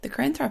The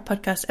Create and Thrive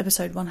Podcast,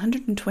 episode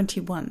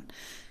 121,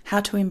 How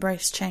to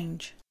Embrace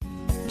Change.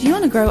 Do you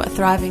want to grow a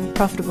thriving,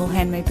 profitable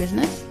handmade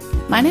business?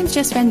 My name's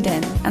Jess Van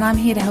Den, and I'm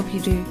here to help you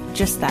do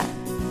just that.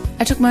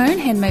 I took my own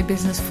handmade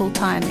business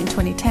full-time in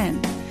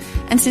 2010,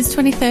 and since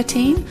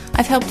 2013,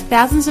 I've helped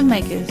thousands of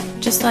makers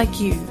just like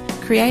you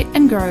create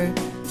and grow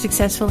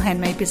successful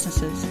handmade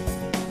businesses.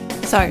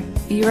 So, are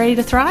you ready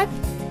to thrive?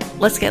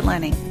 Let's get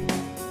learning.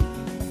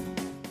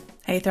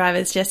 Hey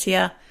Thrivers, Jess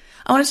here.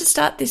 I wanted to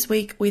start this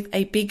week with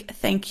a big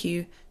thank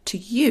you to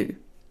you.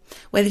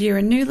 Whether you're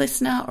a new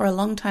listener or a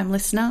long-time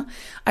listener,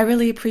 I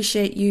really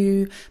appreciate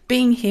you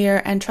being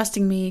here and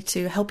trusting me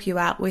to help you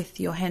out with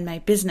your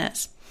handmade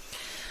business.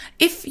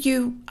 If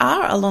you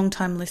are a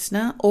long-time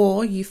listener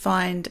or you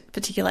find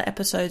particular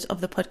episodes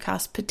of the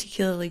podcast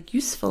particularly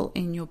useful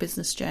in your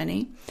business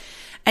journey,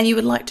 and you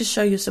would like to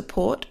show your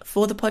support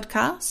for the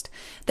podcast,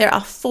 there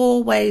are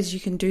 4 ways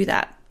you can do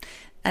that.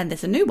 And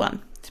there's a new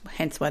one.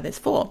 Hence why there's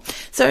 4.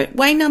 So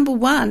way number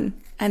 1,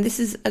 and this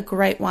is a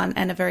great one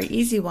and a very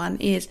easy one,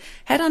 is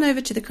head on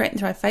over to the Create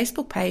and Thrive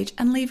Facebook page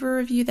and leave a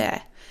review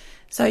there.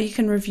 So you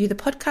can review the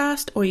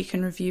podcast or you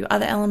can review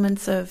other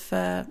elements of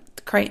the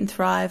Create and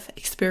Thrive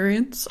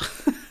experience,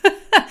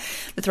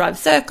 the Thrive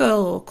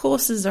Circle or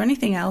courses or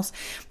anything else.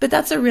 But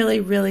that's a really,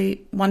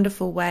 really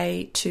wonderful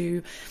way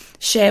to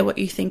share what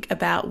you think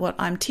about what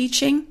I'm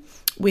teaching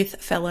with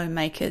fellow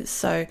makers.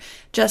 So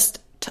just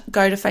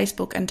go to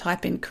Facebook and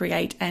type in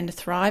Create and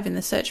Thrive in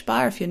the search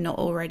bar if you're not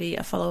already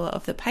a follower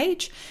of the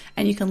page,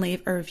 and you can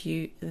leave a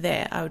review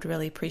there. I would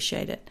really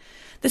appreciate it.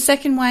 The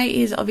second way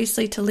is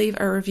obviously to leave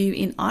a review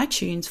in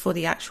iTunes for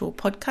the actual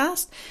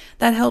podcast.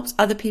 That helps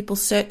other people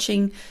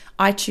searching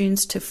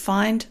iTunes to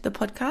find the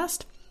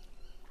podcast.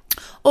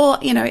 Or,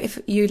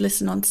 if you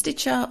listen on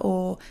Stitcher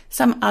or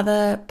some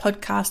other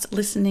podcast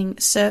listening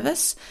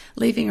service,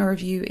 leaving a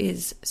review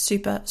is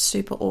super,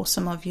 super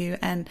awesome of you.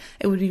 And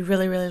it would be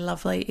really, really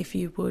lovely if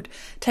you would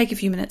take a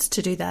few minutes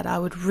to do that. I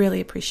would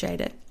really appreciate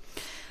it.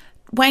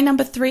 Way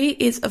number 3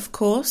 is, of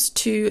course,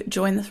 to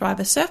join the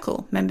Thriver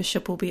Circle.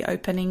 Membership will be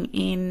opening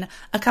in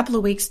a couple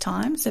of weeks'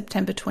 time,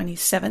 September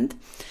 27th.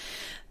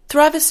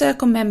 Thriver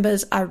Circle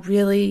members are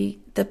really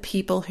the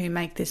people who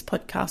make this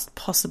podcast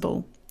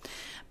possible.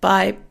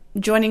 By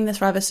joining the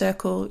Thriver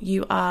Circle,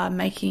 you are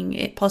making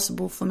it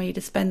possible for me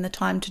to spend the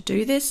time to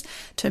do this,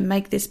 to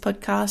make this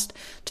podcast,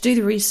 to do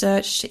the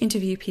research, to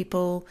interview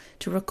people,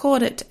 to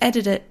record it, to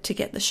edit it, to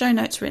get the show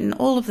notes written,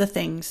 all of the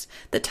things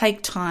that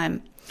take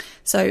time.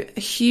 So a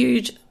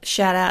huge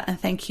shout out and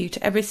thank you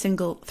to every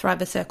single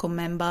Thriver Circle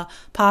member,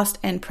 past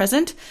and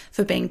present,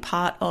 for being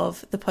part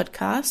of the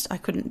podcast. I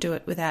couldn't do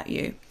it without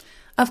you.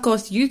 Of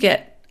course, you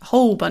get a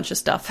whole bunch of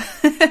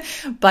stuff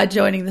by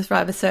joining the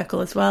Thriver Circle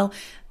as well,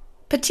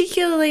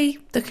 particularly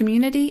the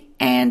community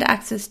and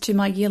access to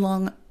my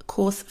year-long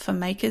course for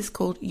makers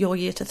called Your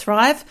Year to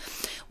Thrive.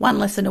 1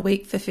 lesson a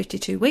week for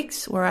 52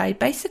 weeks, where I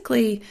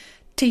basically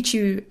teach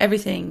you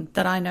everything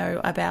that I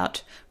know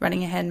about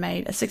running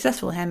a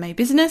successful handmade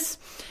business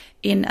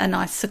in a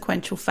nice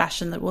sequential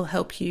fashion that will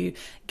help you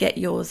get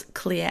yours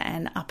clear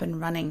and up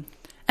and running.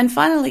 And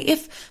finally,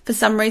 if for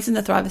some reason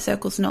the Thriver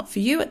Circle is not for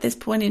you at this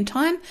point in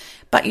time,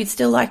 but you'd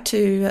still like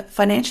to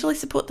financially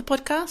support the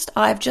podcast,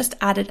 I've just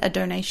added a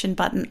donation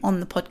button on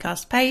the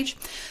podcast page,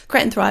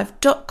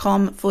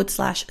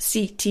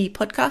 createandthrive.com/CT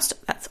podcast.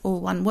 That's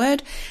all one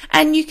word.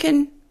 And you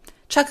can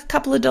chuck a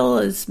couple of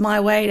dollars my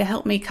way to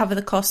help me cover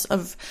the costs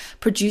of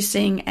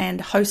producing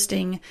and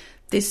hosting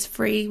this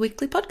free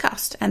weekly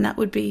podcast. And that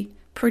would be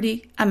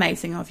pretty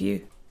amazing of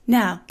you.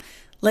 Now,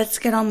 let's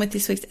get on with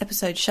this week's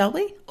episode, shall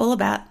we? All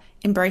about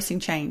embracing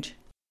change.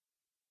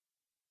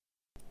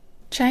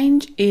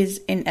 Change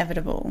is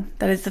inevitable.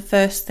 That is the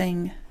first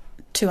thing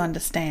to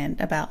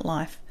understand about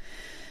life.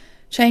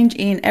 Change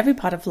in every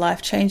part of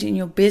life, change in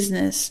your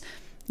business.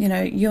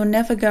 You're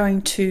never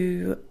going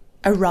to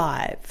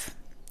arrive.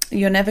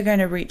 You're never going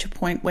to reach a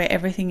point where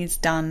everything is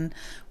done,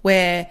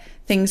 where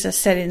things are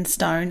set in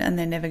stone and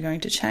they're never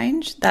going to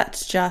change.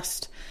 That's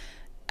just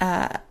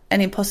an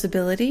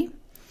impossibility.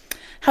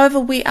 However,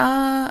 we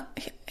are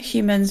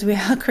humans, we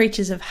are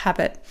creatures of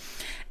habit.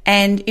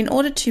 And in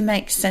order to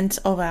make sense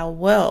of our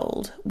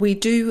world, we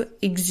do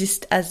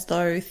exist as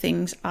though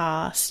things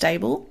are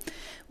stable.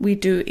 We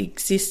do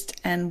exist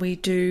and we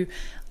do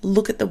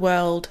look at the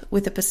world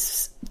with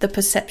the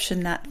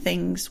perception that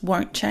things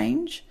won't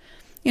change.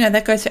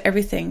 That goes for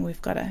everything.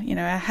 We've got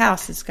our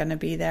house is going to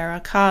be there, our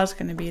car's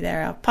going to be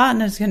there, our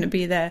partner's going to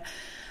be there.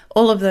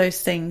 All of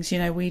those things,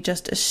 we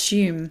just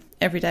assume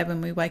every day when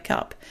we wake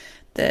up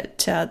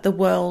that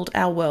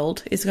our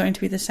world is going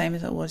to be the same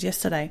as it was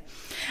yesterday.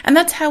 And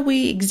that's how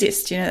we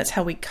exist, that's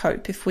how we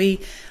cope. If we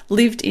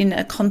lived in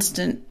a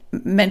constant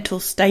mental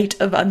state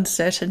of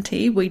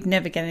uncertainty, we'd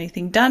never get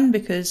anything done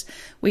because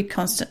we'd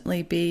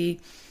constantly be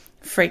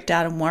freaked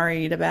out and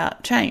worried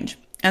about change.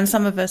 And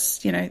some of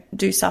us,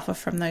 do suffer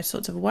from those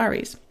sorts of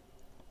worries.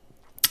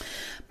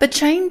 But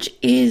change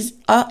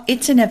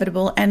it's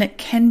inevitable and it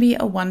can be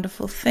a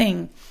wonderful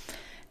thing.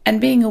 And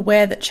being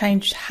aware that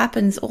change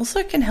happens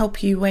also can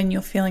help you when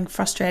you're feeling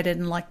frustrated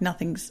and like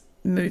nothing's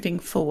moving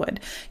forward.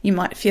 You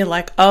might feel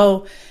like,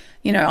 oh,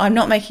 I'm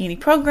not making any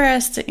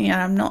progress,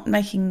 I'm not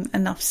making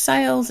enough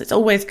sales. It's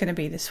always going to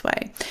be this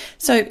way.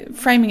 So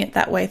framing it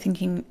that way,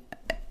 thinking,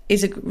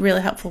 is a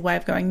really helpful way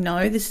of going,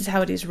 no, this is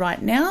how it is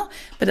right now,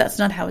 but that's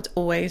not how it's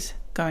always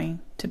going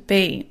to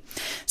be.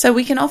 So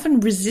we can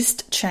often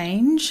resist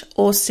change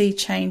or see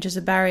change as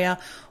a barrier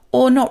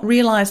or not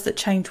realize that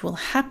change will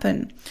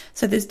happen.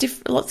 So there's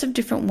lots of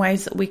different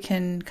ways that we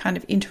can kind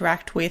of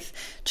interact with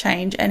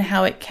change and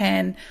how it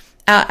can,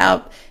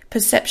 our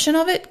perception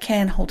of it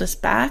can hold us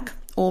back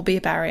or be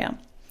a barrier.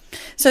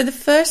 So the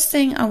first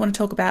thing I want to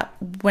talk about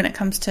when it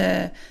comes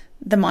to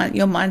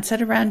your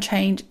mindset around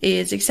change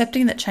is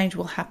accepting that change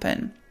will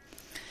happen.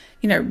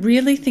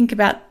 Really think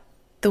about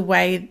the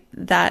way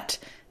that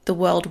the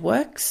world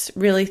works.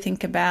 Really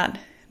think about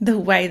the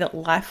way that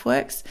life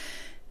works.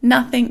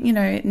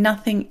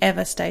 Nothing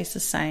ever stays the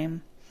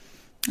same.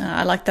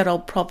 I like that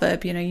old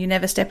proverb, you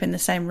never step in the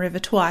same river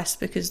twice,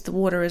 because the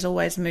water is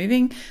always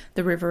moving,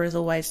 the river is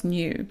always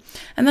new.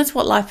 And that's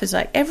what life is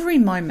like. Every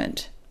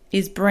moment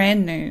is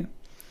brand new.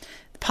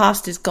 The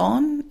past is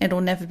gone,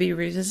 it'll never be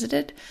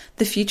revisited.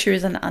 The future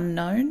is an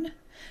unknown.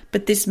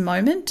 But this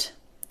moment,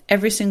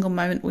 every single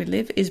moment we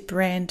live, is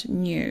brand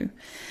new.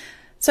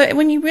 So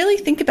when you really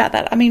think about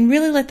that,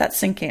 really let that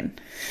sink in.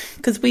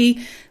 Because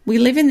we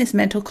live in this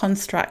mental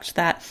construct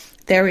that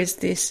there is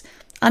this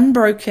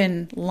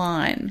unbroken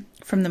line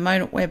from the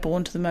moment we're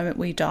born to the moment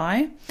we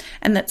die,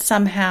 and that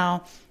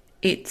somehow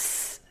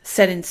it's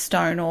set in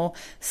stone, or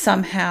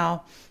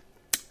somehow,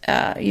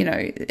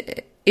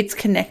 it's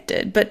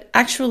connected. But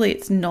actually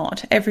it's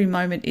not. Every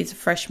moment is a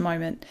fresh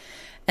moment.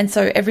 And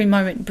so every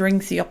moment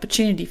brings the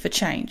opportunity for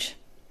change.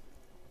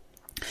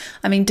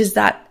 Does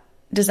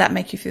that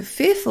make you feel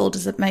fearful?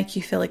 Does it make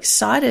you feel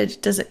excited?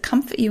 Does it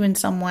comfort you in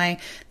some way,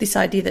 this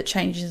idea that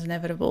change is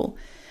inevitable?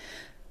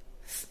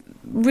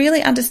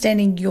 Really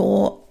understanding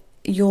your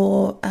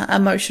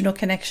emotional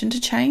connection to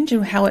change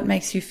and how it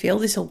makes you feel,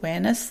 this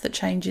awareness that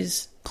change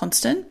is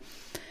constant.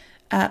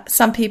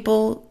 Some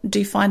people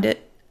do find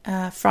it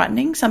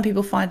frightening. Some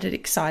people find it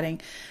exciting.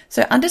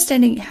 So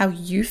understanding how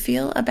you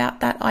feel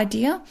about that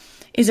idea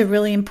is a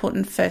really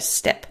important first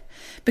step,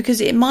 because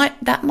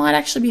that might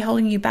actually be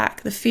holding you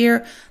back. The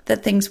fear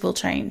that things will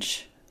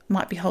change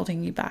might be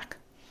holding you back.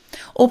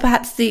 Or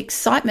perhaps the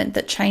excitement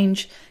that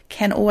change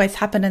can always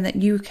happen and that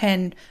you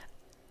can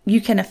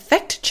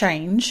affect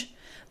change.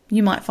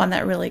 You might find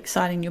that really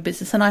exciting in your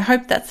business. And I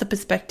hope that's the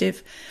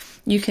perspective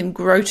you can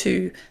grow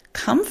to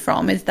come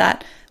from, is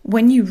that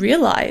when you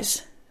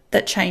realize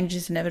that change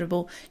is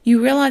inevitable,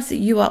 you realize that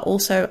you are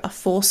also a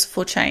force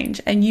for change,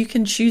 and you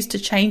can choose to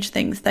change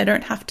things. They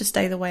don't have to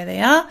stay the way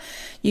they are.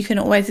 You can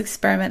always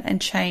experiment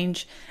and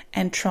change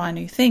and try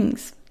new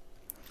things.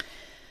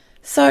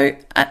 So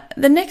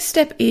the next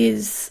step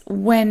is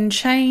when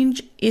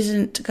change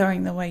isn't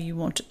going the way you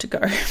want it to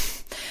go,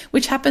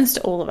 which happens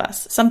to all of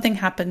us. Something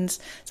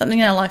happens, something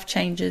in our life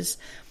changes,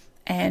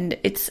 and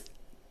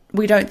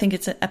we don't think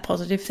it's a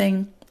positive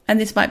thing. And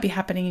this might be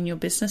happening in your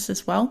business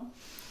as well.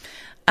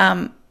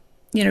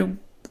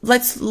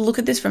 Let's look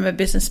at this from a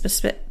business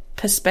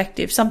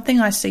perspective.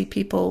 Something I see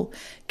people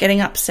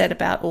getting upset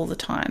about all the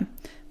time.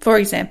 For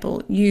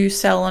example, you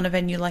sell on a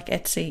venue like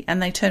Etsy,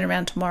 and they turn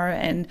around tomorrow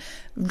and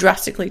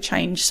drastically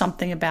change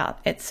something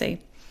about Etsy.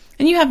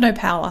 And you have no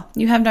power.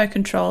 You have no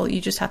control.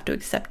 You just have to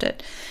accept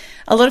it.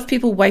 A lot of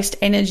people waste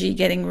energy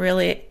getting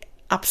really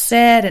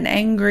upset and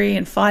angry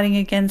and fighting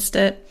against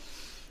it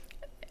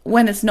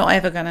when it's not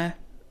ever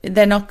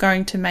they're not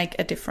going to make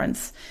a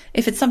difference.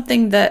 If it's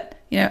something that,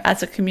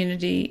 as a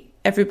community,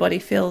 everybody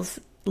feels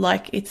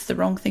like it's the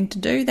wrong thing to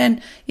do,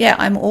 then yeah,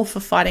 I'm all for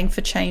fighting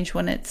for change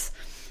when it's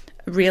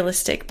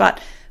realistic. But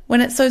when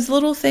it's those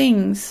little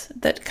things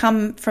that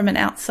come from an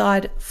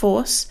outside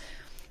force,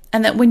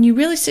 and that when you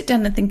really sit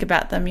down and think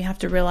about them, you have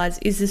to realize,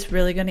 is this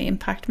really going to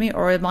impact me,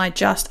 or am I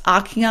just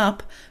arcing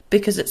up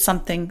because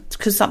something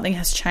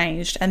has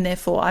changed and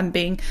therefore I'm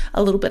being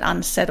a little bit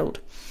unsettled?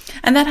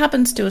 And that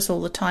happens to us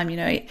all the time.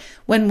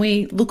 When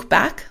we look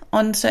back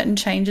on certain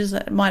changes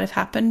that might have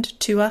happened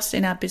to us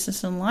in our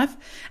business and life,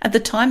 at the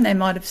time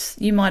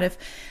you might have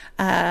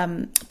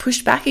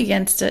pushed back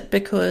against it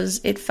because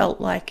it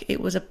felt like it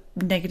was a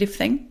negative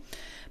thing.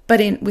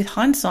 But with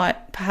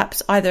hindsight,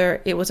 perhaps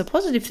either it was a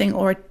positive thing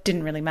or it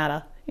didn't really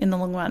matter in the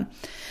long run.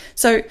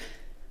 So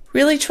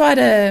really try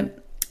to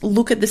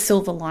look at the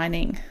silver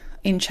lining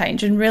in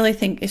change, and really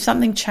think, if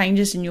something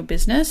changes in your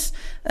business,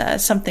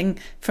 something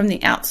from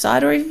the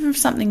outside or even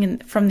something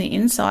from the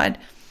inside,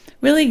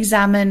 really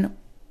examine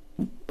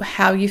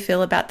how you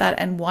feel about that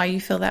and why you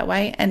feel that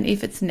way, and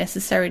if it's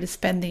necessary to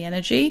spend the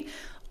energy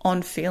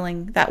on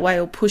feeling that way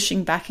or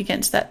pushing back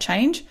against that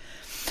change,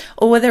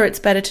 or whether it's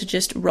better to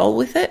just roll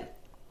with it,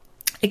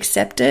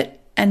 accept it,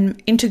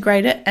 and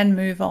integrate it and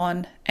move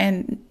on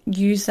and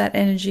use that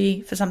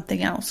energy for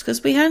something else,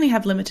 because we only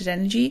have limited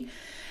energy.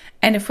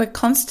 And if we're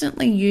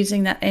constantly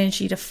using that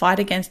energy to fight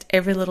against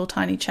every little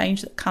tiny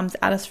change that comes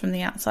at us from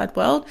the outside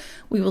world,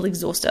 we will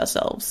exhaust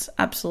ourselves.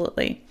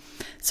 Absolutely.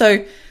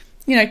 So,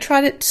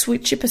 try to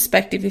switch your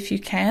perspective if you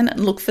can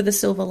and look for the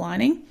silver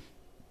lining.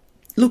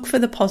 look for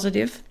the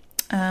positive,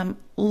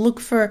 look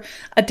for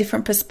a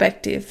different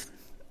perspective,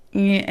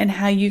 and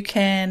how you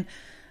can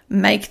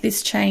make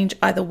this change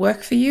either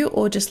work for you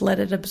or just let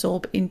it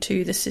absorb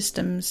into the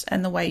systems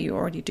and the way you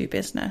already do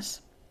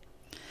business.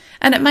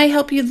 And it may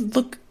help you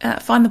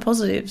find the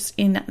positives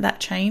in that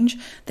change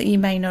that you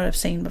may not have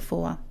seen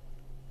before.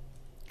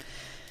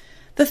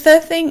 The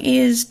third thing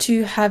is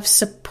to have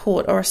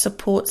support, or a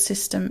support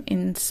system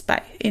in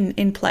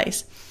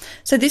place.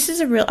 So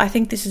I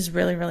think this is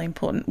really, really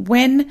important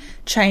when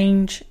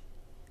change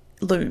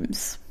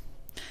looms.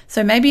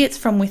 So maybe it's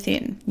from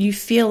within. You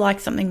feel like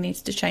something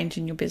needs to change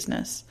in your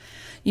business.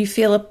 You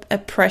feel a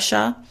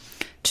pressure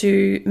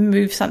to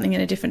move something in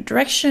a different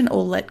direction,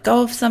 or let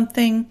go of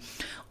something,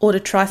 or to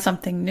try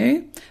something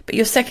new, but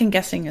you're second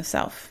guessing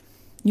yourself.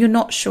 You're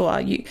not sure.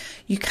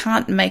 You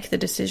can't make the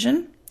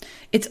decision.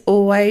 It's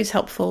always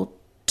helpful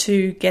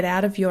to get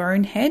out of your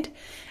own head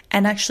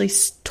and actually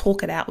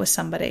talk it out with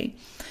somebody.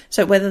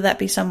 So whether that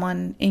be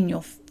someone in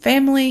your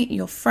family,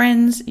 your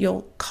friends,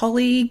 your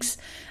colleagues,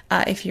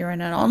 if you're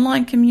in an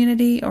online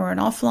community or an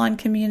offline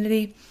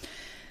community,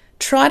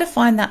 try to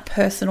find that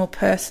person or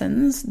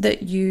persons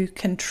that you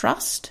can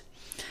trust,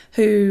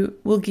 who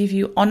will give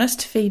you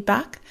honest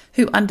feedback,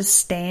 who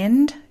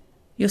understand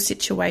your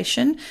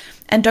situation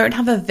and don't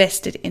have a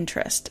vested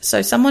interest.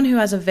 So someone who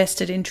has a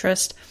vested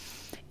interest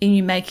in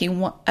you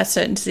making a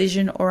certain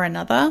decision or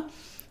another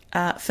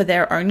for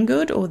their own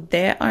good or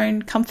their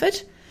own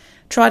comfort,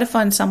 try to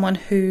find someone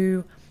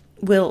who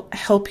will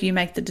help you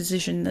make the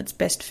decision that's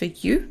best for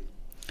you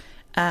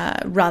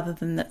rather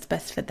than that's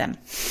best for them.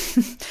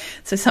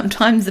 So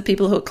sometimes the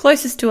people who are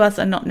closest to us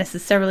are not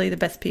necessarily the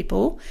best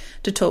people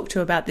to talk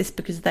to about this,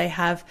 because they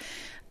have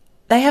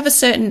a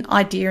certain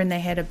idea in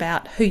their head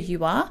about who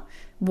you are,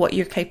 what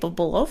you're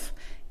capable of,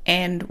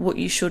 and what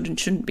you should and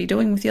shouldn't be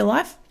doing with your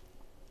life.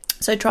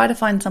 So try to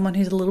find someone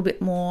who's a little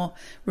bit more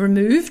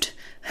removed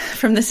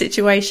from the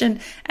situation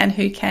and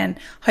who can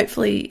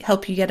hopefully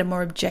help you get a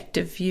more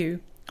objective view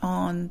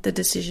on the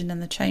decision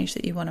and the change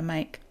that you want to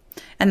make.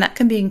 And that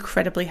can be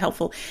incredibly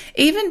helpful.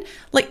 Even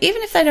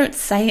if they don't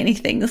say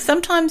anything,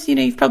 sometimes,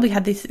 you've probably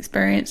had this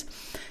experience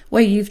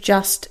where you've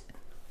just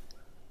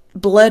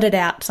blurted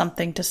out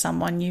something to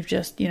someone. You've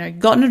just,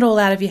 gotten it all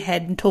out of your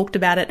head and talked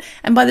about it.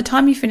 And by the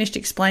time you finished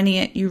explaining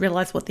it, you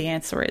realize what the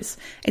answer is.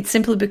 It's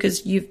simply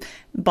because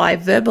by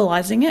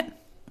verbalizing it,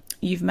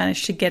 you've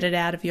managed to get it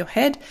out of your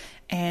head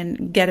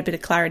and get a bit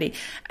of clarity.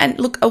 And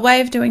look, a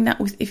way of doing that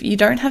if you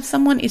don't have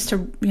someone is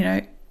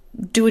to,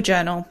 do a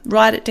journal,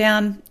 write it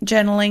down,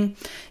 journaling,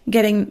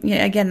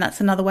 again, that's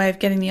another way of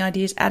getting the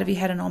ideas out of your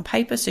head and on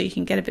paper so you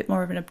can get a bit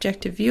more of an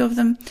objective view of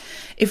them.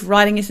 If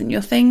writing isn't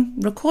your thing,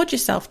 record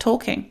yourself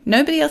talking.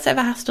 Nobody else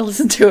ever has to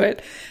listen to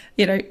it.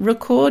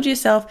 Record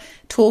yourself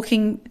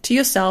talking to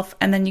yourself,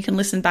 and then you can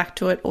listen back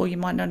to it, or you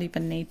might not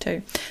even need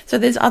to. So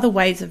there's other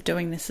ways of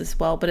doing this as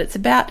well, but it's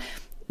about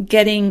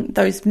getting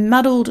those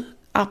muddled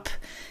up,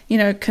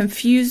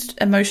 confused,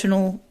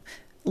 emotional,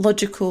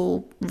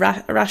 logical,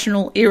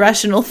 rational,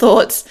 irrational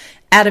thoughts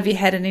out of your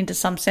head and into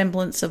some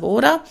semblance of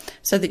order,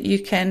 so that you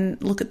can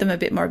look at them a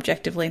bit more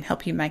objectively and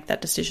help you make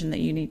that decision that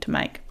you need to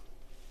make.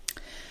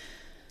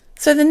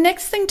 So the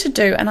next thing to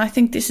do, and I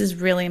think this is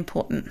really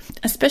important,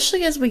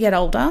 especially as we get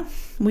older,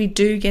 we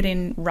do get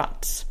in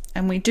ruts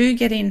and we do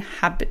get in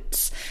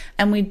habits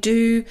and we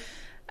do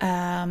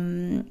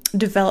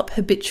develop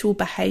habitual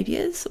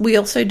behaviors. We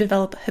also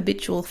develop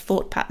habitual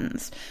thought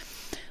patterns.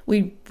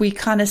 We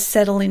kind of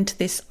settle into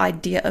this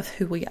idea of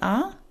who we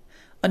are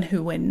and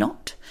who we're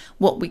not,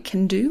 what we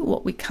can do,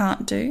 what we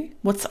can't do,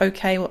 what's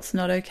okay, what's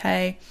not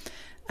okay.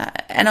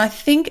 And I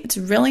think it's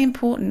really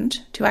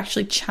important to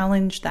actually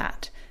challenge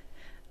that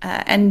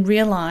and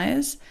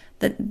realize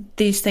that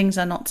these things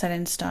are not set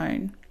in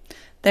stone.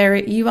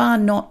 You are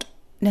not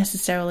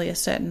necessarily a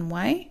certain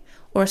way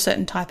or a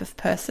certain type of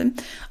person.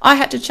 I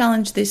had to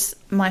challenge this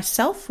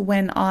myself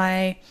when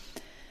I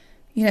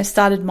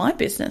started my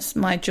business,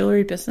 my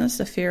jewelry business,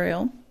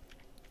 Ethereal,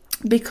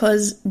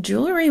 because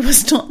jewelry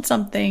was not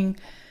something,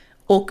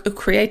 or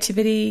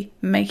creativity,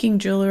 making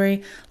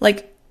jewelry,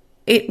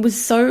 it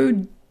was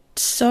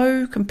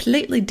so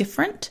completely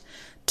different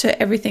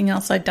to everything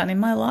else I'd done in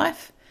my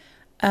life.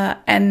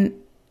 And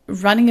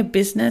running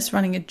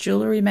a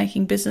jewelry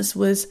making business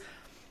was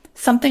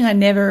something I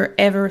never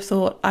ever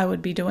thought I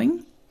would be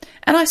doing.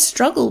 And I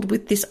struggled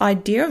with this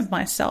idea of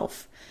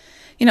myself.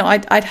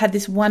 I had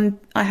this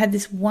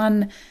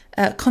one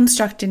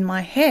construct in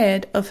my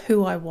head of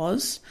who I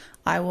was.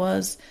 I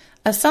was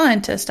a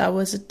scientist. I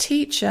was a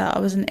teacher. I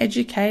was an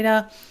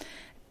educator.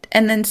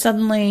 And then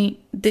suddenly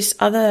this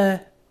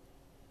other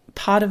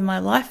part of my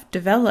life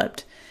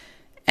developed.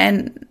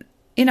 And,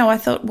 I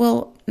thought,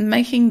 well,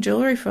 making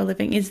jewelry for a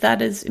living, is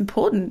that as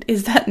important?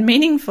 Is that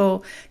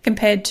meaningful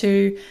compared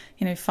to,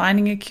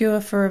 finding a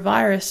cure for a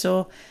virus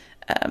or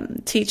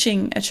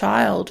teaching a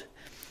child?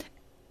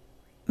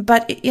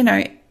 But,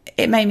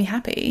 it made me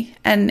happy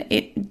and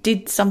it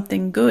did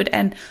something good.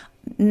 And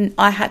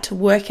I had to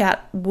work out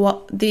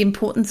what the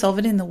importance of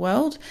it in the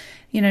world,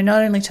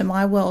 not only to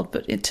my world,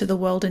 but to the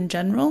world in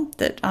general,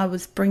 that I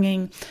was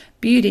bringing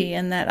beauty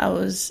and that I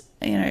was,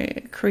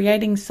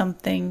 creating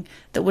something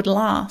that would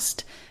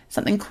last,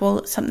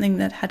 something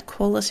that had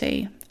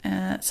quality.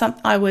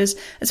 I was,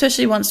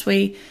 especially once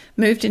we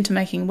moved into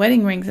making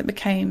wedding rings, it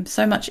became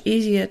so much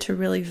easier to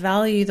really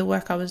value the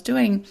work I was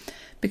doing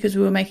because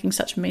we were making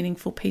such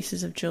meaningful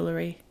pieces of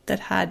jewellery that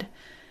had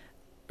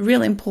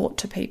real import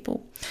to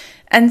people.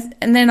 And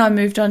then I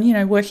moved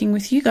on, working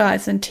with you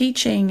guys and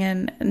teaching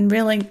and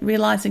really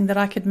realizing that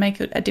I could make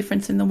a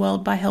difference in the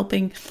world by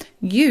helping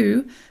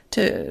you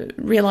to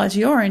realize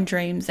your own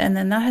dreams. And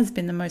then that has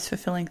been the most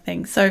fulfilling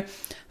thing. So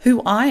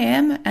who I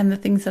am and the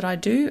things that I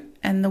do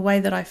and the way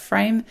that I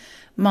frame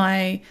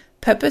my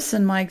purpose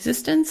and my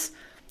existence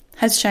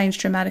has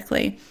changed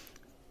dramatically.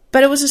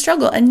 But it was a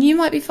struggle, and you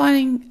might be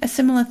finding a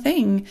similar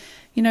thing.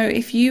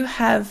 If you're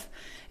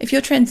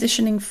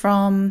transitioning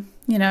from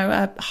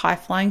a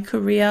high-flying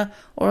career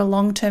or a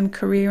long-term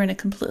career in a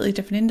completely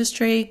different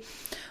industry,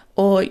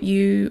 or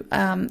you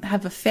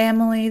have a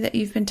family that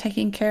you've been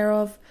taking care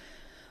of,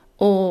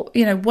 or,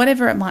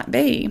 whatever it might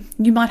be,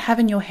 you might have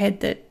in your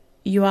head that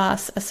you are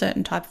a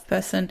certain type of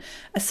person,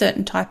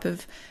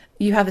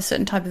 you have a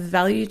certain type of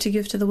value to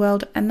give to the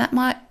world, and that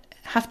might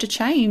have to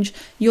change.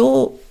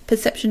 Your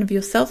perception of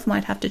yourself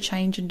might have to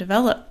change and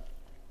develop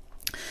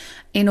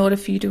in order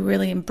for you to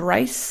really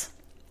embrace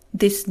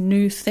this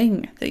new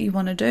thing that you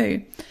want to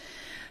do.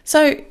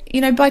 So,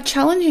 by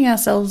challenging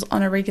ourselves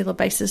on a regular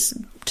basis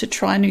to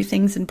try new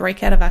things and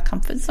break out of our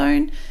comfort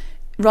zone,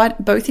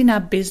 right, both in our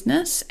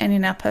business and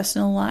in our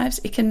personal lives,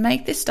 it can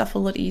make this stuff a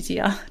lot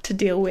easier to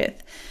deal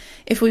with.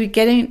 If we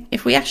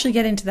actually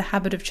get into the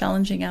habit of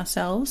challenging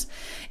ourselves,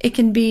 it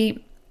can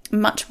be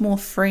much more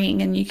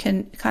freeing, and you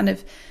can kind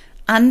of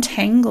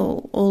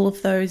untangle all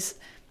of those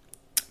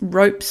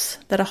ropes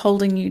that are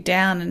holding you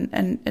down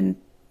and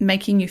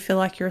making you feel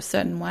like you're a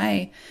certain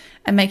way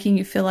and making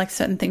you feel like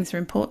certain things are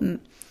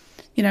important.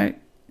 It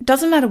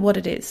doesn't matter what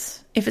it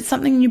is. If it's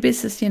something in your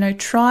business,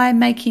 try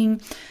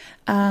making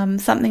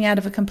something out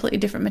of a completely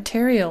different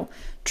material.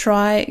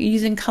 Try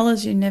using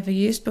colors you never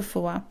used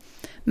before.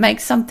 Make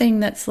something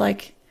that's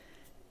like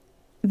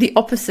the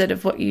opposite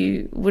of what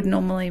you would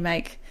normally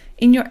make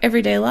in your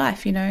everyday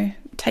life.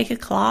 Take a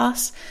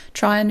class,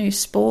 try a new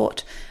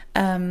sport,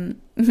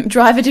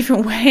 drive a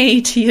different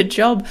way to your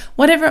job,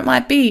 whatever it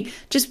might be.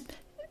 Just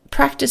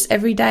practice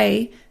every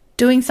day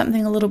doing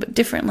something a little bit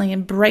differently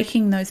and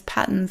breaking those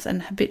patterns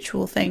and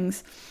habitual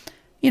things,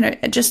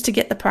 just to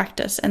get the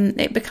practice. And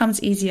it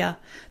becomes easier.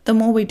 The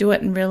more we do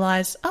it and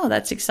realize, oh,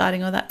 that's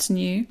exciting or that's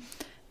new,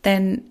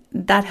 then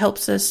that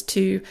helps us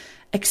to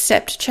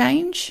accept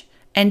change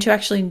and to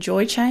actually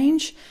enjoy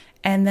change.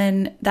 And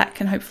then that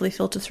can hopefully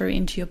filter through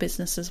into your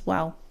business as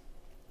well.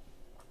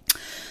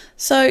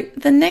 So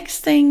the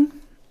next thing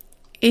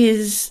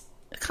is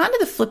kind of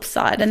the flip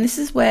side. And this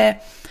is where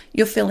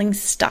you're feeling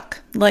stuck,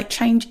 like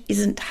change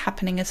isn't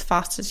happening as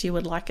fast as you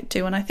would like it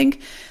to. And I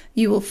think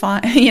you will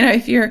find,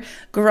 if you're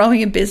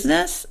growing a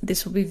business,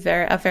 this will be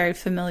a very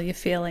familiar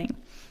feeling.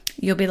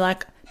 You'll be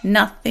like,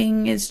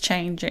 nothing is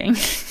changing.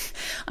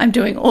 I'm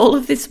doing all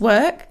of this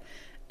work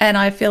and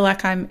I feel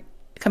like I'm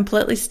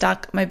completely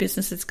stuck. My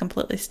business is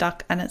completely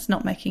stuck and it's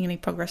not making any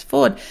progress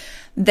forward.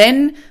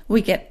 Then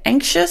we get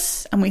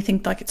anxious and we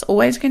think like it's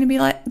always going to be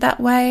like that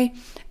way.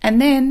 And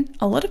then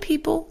a lot of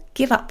people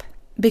give up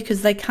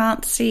because they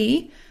can't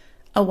see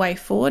a way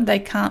forward. They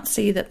can't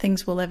see that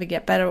things will ever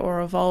get better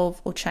or evolve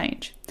or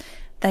change.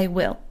 They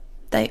will.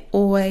 They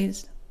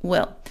always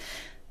will.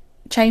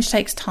 Change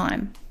takes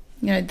time.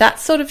 That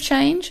sort of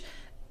change,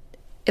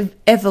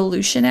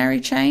 evolutionary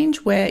change,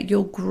 where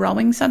you're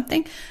growing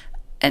something.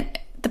 And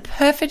the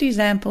perfect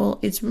example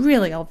is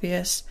really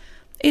obvious,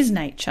 is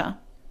nature.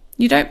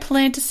 You don't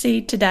plant a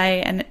seed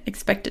today and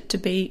expect it to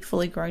be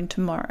fully grown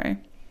tomorrow.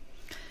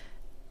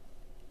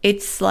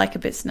 It's like a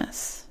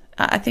business.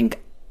 I think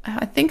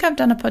I've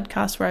done a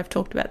podcast where I've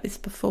talked about this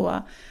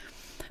before,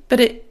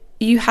 but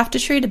you have to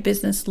treat a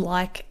business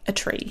like a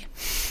tree.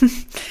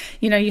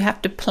 You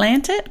have to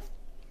plant it,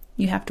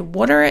 you have to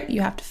water it,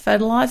 you have to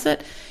fertilize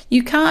it.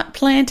 You can't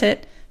plant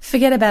it,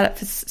 forget about it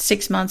for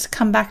 6 months,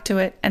 come back to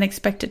it and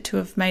expect it to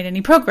have made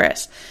any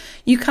progress.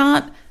 You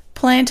can't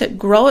plant it,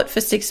 grow it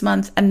for 6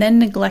 months and then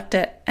neglect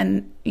it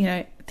and,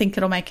 think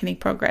it'll make any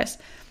progress.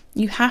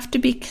 You have to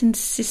be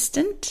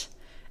consistent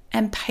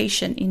and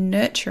patient in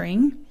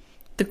nurturing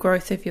the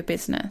growth of your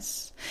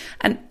business.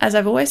 And as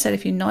I've always said,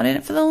 if you're not in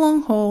it for the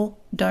long haul,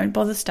 don't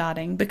bother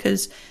starting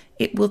because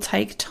it will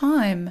take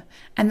time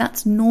and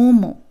that's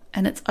normal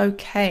and it's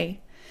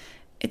okay.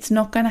 It's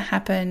not going to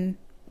happen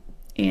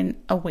in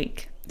a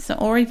week,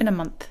 or even a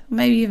month,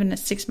 maybe even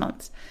 6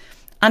 months.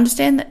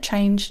 Understand that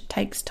change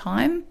takes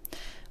time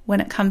when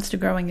it comes to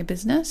growing a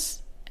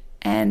business,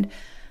 and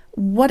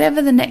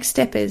whatever the next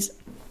step is,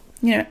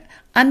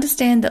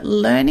 understand that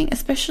learning,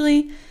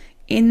 especially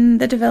in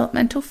the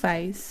developmental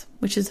phase,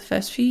 which is the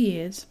first few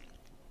years,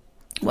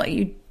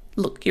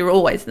 you're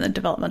always in the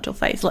developmental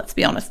phase, let's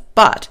be honest,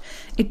 but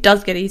it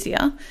does get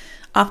easier.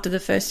 after the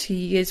first few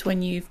years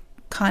when you've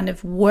kind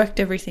of worked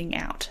everything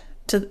out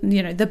to,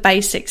 the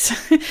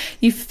basics.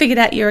 You've figured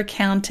out your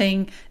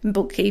accounting and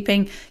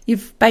bookkeeping.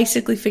 You've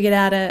basically figured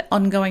out an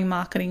ongoing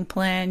marketing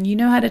plan. You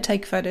know how to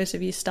take photos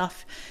of your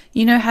stuff.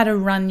 You know how to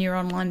run your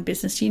online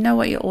business. You know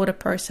what your order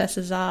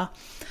processes are.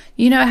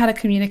 You know how to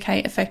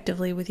communicate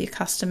effectively with your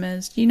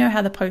customers. You know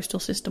how the postal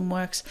system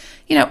works.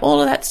 All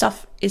of that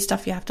stuff is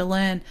stuff you have to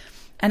learn,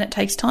 and it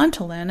takes time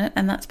to learn it,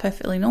 and that's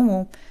perfectly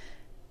normal.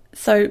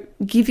 So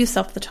give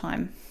yourself the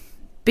time.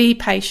 Be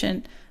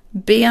patient.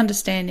 Be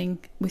understanding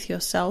with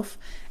yourself,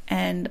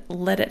 and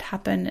let it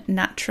happen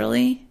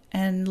naturally,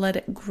 and let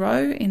it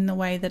grow in the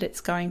way that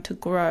it's going to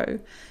grow.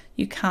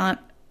 You can't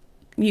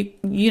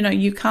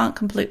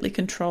completely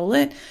control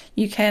it.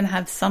 You can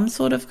have some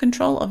sort of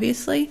control,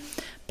 obviously,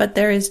 but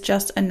there is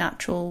just a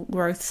natural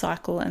growth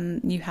cycle,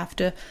 and you have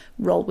to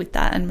roll with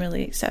that and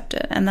really accept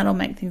it. And that'll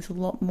make things a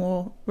lot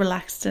more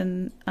relaxed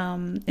and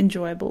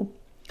enjoyable.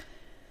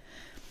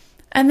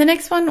 And the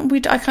next one,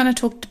 I kind of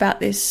talked about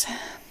this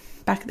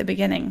back at the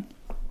beginning.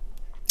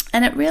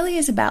 And it really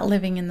is about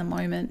living in the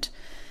moment.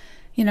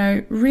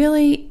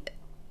 Really,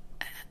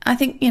 I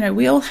think,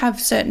 we all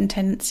have certain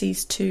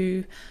tendencies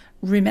to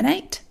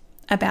ruminate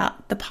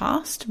about the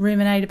past,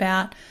 ruminate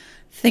about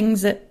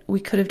things that we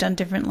could have done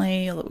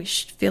differently, or that we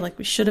feel like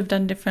we should have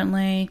done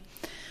differently,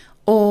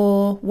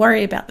 or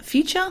worry about the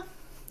future.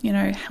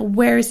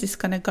 Where is this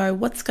going to go?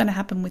 What's going to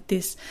happen with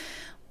this?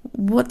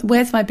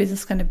 Where's my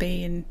business going to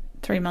be in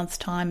 3 months'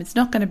 time? It's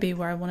not going to be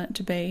where I want it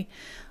to be.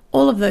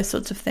 All of those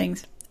sorts of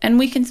things. And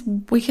we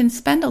can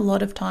spend a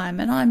lot of time,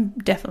 and I'm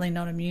definitely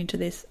not immune to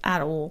this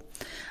at all.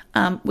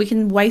 We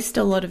can waste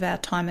a lot of our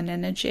time and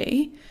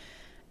energy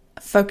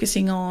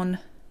focusing on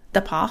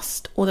the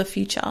past or the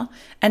future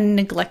and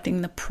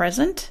neglecting the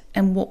present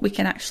and what we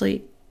can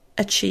actually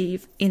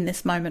achieve in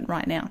this moment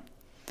right now.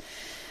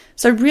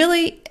 So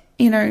really,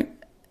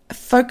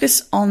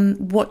 focus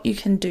on what you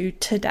can do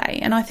today.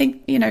 And I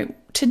think,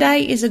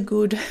 today is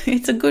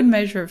it's a good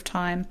measure of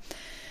time.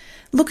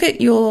 Look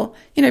at your,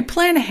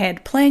 plan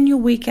ahead, plan your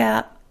week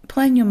out,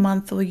 plan your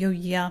month or your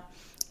year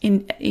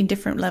in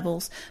different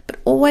levels, but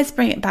always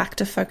bring it back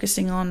to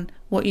focusing on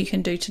what you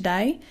can do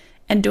today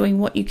and doing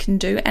what you can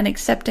do and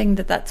accepting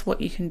that that's what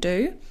you can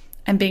do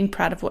and being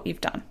proud of what you've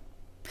done.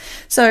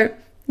 So,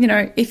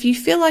 if you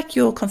feel like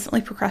you're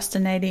constantly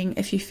procrastinating,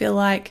 if you feel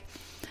like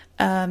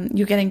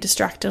you're getting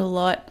distracted a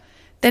lot,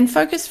 then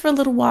focus for a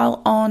little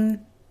while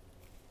on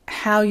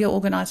how you're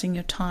organizing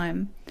your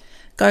time.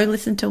 Go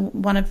listen to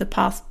one of the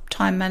past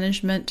time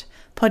management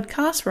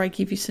podcasts where I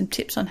give you some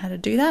tips on how to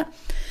do that.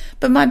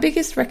 But my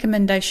biggest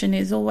recommendation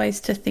is always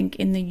to think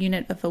in the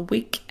unit of a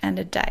week and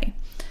a day.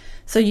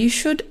 So you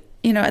should,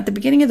 at the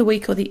beginning of the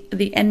week or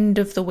the end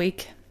of the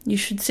week, you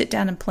should sit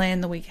down and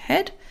plan the week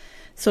ahead,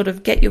 sort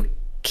of get your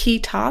key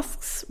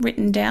tasks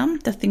written down,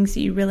 the things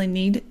that you really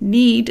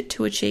need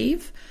to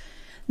achieve.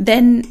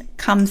 Then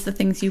comes the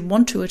things you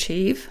want to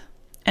achieve,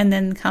 and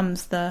then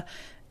comes the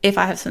if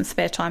I have some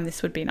spare time,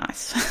 this would be nice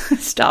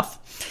stuff.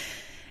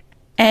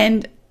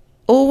 And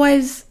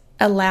always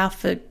allow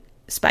for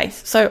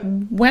space. So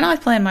when I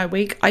plan my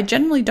week, I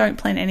generally don't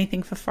plan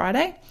anything for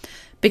Friday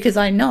because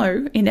I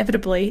know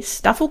inevitably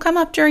stuff will come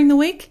up during the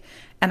week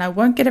and I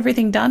won't get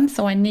everything done.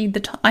 So I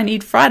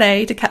need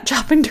Friday to catch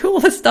up and do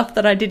all the stuff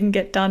that I didn't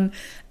get done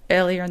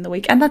earlier in the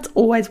week. And that's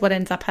always what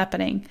ends up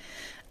happening.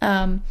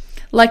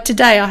 Like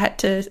today, I had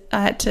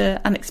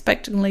to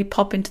unexpectedly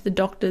pop into the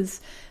doctor's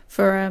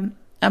for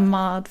a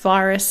mild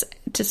virus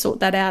to sort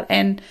that out,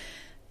 and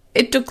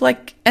it took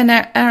like an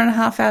hour and a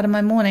half out of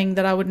my morning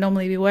that I would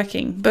normally be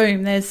working.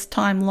 Boom, there's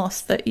time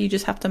lost that you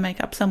just have to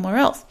make up somewhere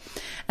else.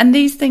 And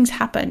these things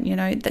happen,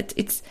 that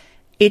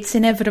it's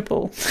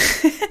inevitable.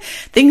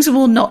 Things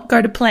will not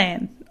go to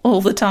plan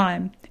all the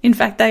time. In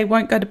fact, they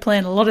won't go to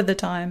plan a lot of the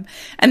time.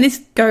 And this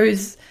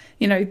goes,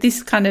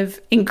 this kind of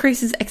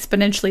increases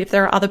exponentially if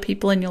there are other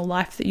people in your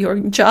life that you're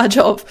in charge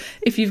of.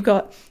 If you've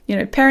got,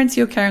 parents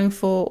you're caring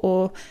for,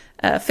 or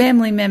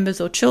family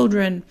members or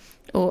children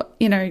or,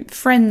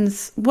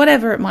 friends,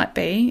 whatever it might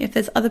be. If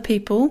there's other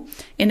people,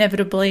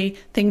 inevitably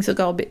things will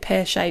go a bit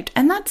pear-shaped,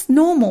 and that's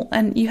normal.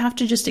 And you have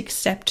to just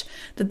accept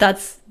that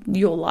that's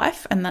your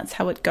life and that's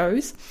how it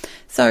goes.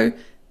 So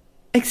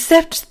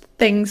accept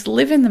things,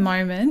 live in the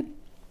moment.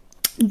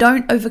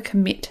 Don't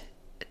overcommit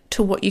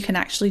to what you can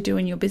actually do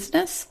in your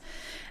business,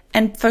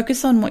 and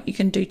focus on what you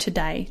can do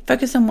today.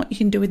 Focus on what you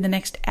can do in the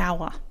next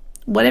hour,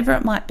 whatever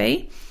it might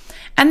be.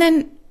 And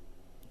then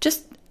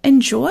just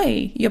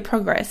enjoy your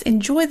progress.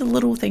 Enjoy the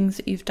little things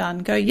that you've done.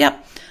 Go,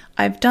 yep,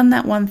 I've done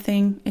that one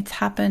thing. It's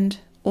happened.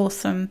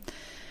 Awesome.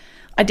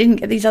 I didn't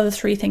get these other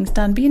 3 things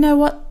done, but you know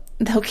what?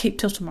 They'll keep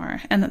till tomorrow,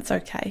 and that's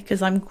okay,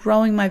 because I'm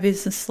growing my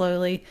business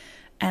slowly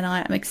and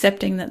I am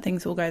accepting that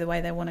things will go the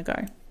way they want to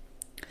go.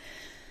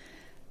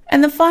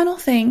 And the final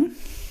thing,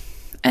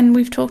 and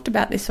we've talked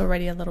about this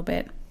already a little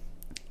bit,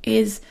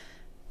 is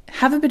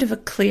have a bit of a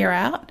clear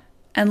out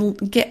and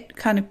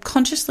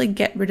consciously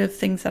get rid of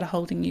things that are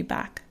holding you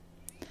back.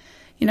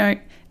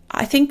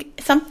 I think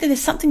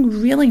there's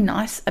something really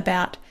nice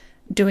about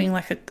doing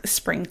like a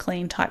spring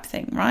clean type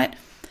thing, right?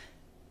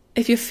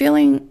 If you're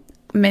feeling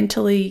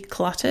mentally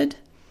cluttered,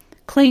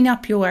 clean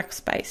up your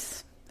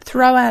workspace,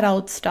 throw out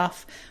old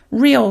stuff,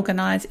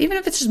 reorganize, even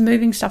if it's just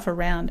moving stuff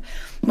around.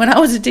 When I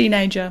was a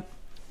teenager,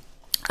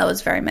 I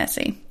was very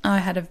messy. I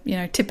had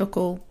a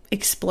typical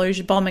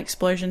bomb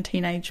explosion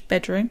teenage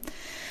bedroom.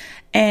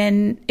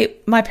 And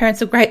my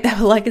parents were great. They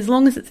were like, as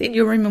long as it's in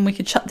your room and we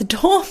can shut the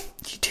door,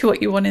 you do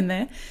what you want in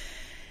there.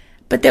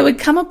 But there would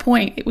come a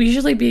point, it would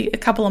usually be a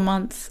couple of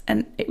months,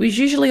 and it would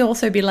usually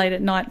also be late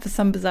at night for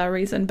some bizarre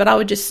reason, but I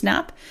would just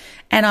snap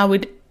and I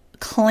would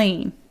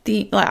clean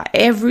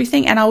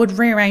everything, and I would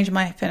rearrange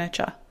my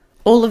furniture.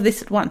 All of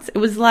this at once. It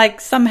was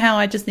like somehow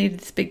I just needed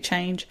this big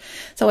change.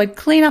 So I'd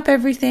clean up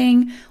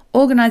everything,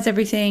 organize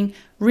everything,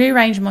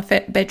 rearrange my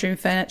bedroom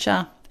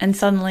furniture, and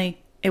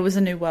suddenly it was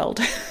a new world.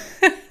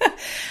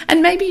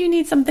 And maybe you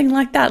need something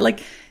like that.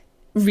 Like,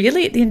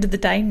 really, at the end of the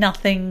day,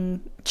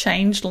 nothing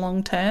changed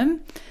long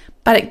term,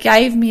 but it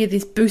gave me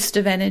this boost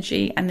of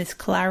energy and this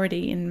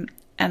clarity, and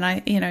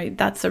I,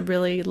 that's a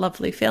really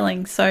lovely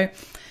feeling. So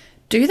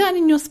do that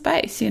in your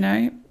space,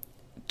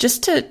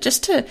 just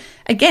to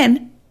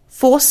again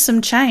force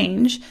some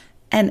change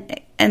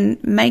and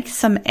make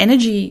some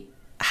energy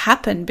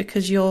happen,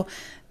 because you're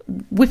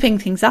whipping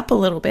things up a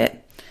little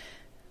bit.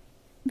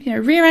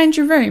 Rearrange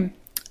your room.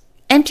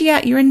 Empty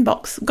out your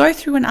inbox. Go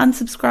through and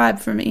unsubscribe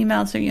from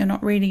emails that you're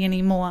not reading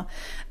anymore.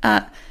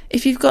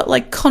 If you've got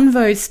like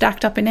convos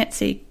stacked up in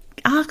Etsy,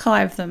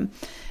 archive them.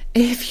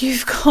 If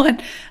you've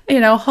got,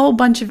 a whole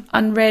bunch of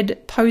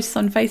unread posts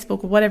on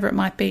Facebook or whatever it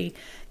might be,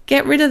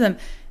 get rid of them.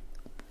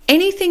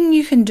 Anything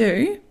you can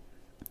do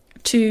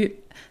to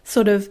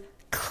sort of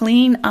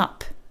clean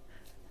up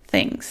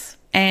things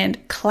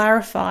and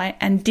clarify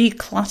and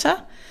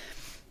declutter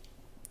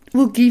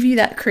will give you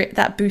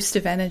that boost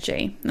of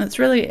energy. And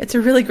it's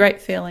a really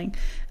great feeling.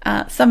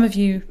 Some of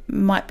you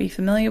might be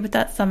familiar with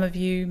that. Some of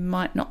you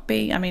might not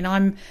be. I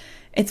mean,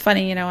 it's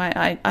funny,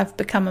 I've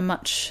become a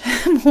much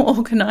more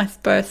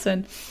organized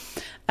person,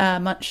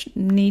 much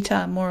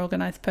neater, more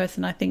organized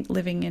person. I think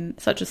living in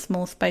such a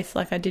small space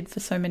like I did for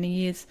so many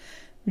years,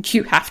 which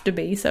you have to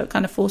be. So it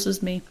kind of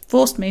forced me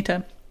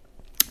to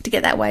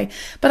get that way.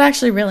 But I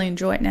actually really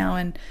enjoy it now,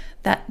 and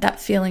that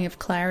feeling of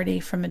clarity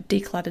from a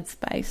decluttered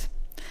space.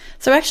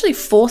 So actually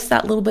force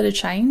that little bit of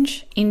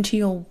change into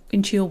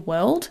your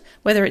world,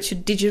 whether it's your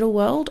digital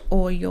world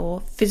or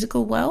your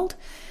physical world.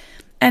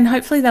 And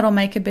hopefully that'll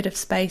make a bit of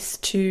space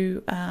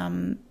to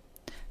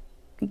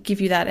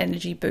give you that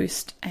energy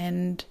boost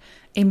and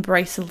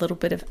embrace a little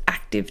bit of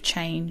active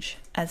change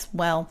as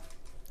well.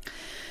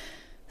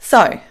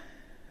 So,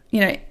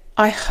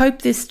 I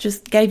hope this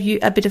just gave you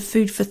a bit of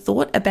food for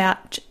thought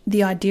about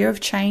the idea of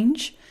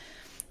change,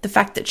 the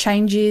fact that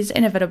change is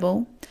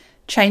inevitable.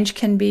 Change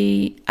can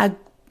be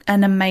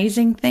an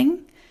amazing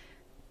thing,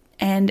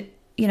 and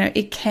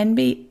it can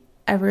be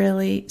a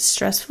really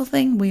stressful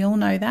thing. We all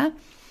know that,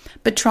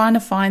 but trying to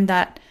find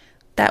that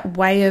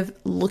way of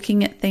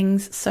looking at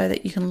things so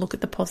that you can look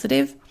at the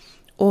positive,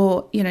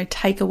 or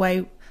take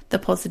away the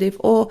positive,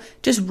 or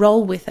just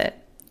roll with it.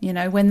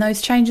 When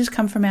those changes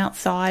come from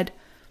outside,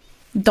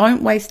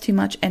 don't waste too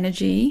much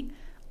energy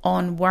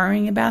on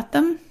worrying about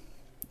them.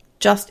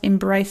 Just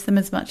embrace them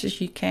as much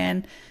as you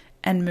can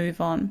and move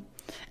on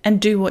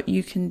and do what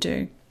you can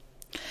do.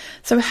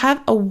 So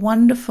have a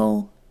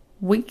wonderful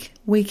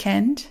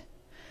weekend.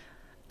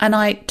 And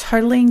I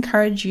totally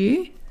encourage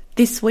you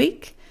this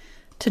week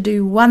to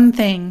do one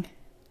thing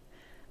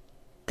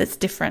that's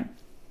different.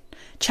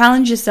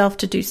 Challenge yourself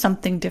to do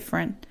something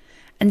different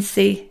and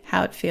see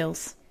how it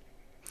feels.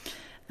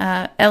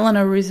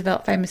 Eleanor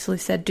Roosevelt famously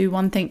said, do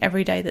one thing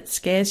every day that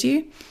scares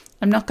you.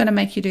 I'm not going to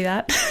make you do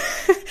that.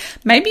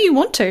 Maybe you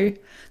want to.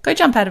 Go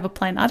jump out of a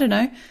plane. I don't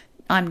know.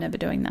 I'm never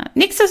doing that.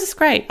 Nick says it's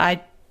great.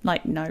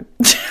 No.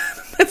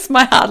 That's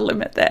my hard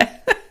limit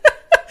there.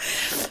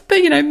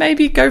 But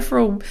maybe go for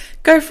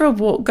a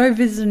walk, go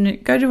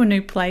visit, go to a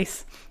new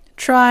place,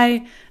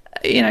 try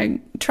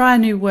a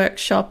new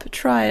workshop,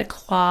 try a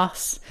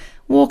class,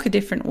 walk a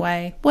different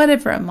way,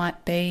 whatever it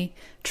might be.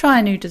 Try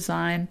a new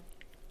design.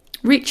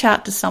 Reach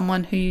out to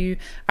someone who you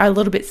are a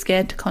little bit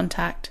scared to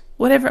contact.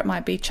 Whatever it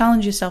might be,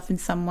 challenge yourself in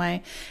some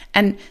way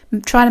and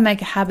try to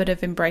make a habit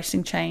of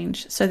embracing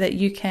change so that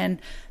you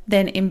can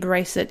then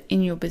embrace it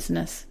in your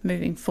business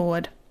moving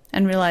forward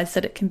and realize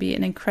that it can be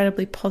an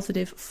incredibly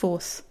positive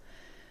force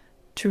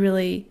to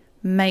really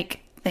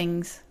make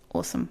things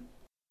awesome.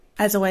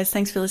 As always,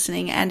 thanks for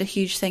listening, and a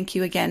huge thank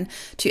you again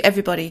to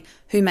everybody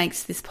who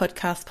makes this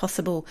podcast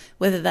possible,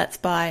 whether that's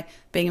by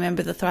being a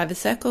member of the Thriver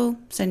Circle,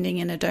 sending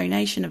in a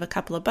donation of a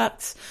couple of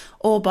bucks,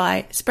 or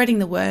by spreading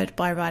the word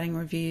by writing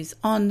reviews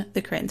on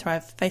the Create and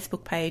Thrive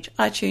Facebook page,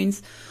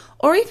 iTunes,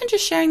 or even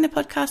just sharing the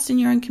podcast in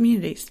your own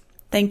communities.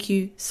 Thank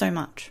you so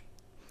much,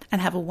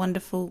 and have a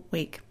wonderful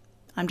week.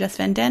 I'm Jess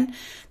Van Den.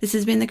 This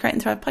has been the Create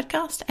and Thrive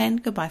podcast,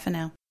 and goodbye for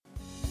now.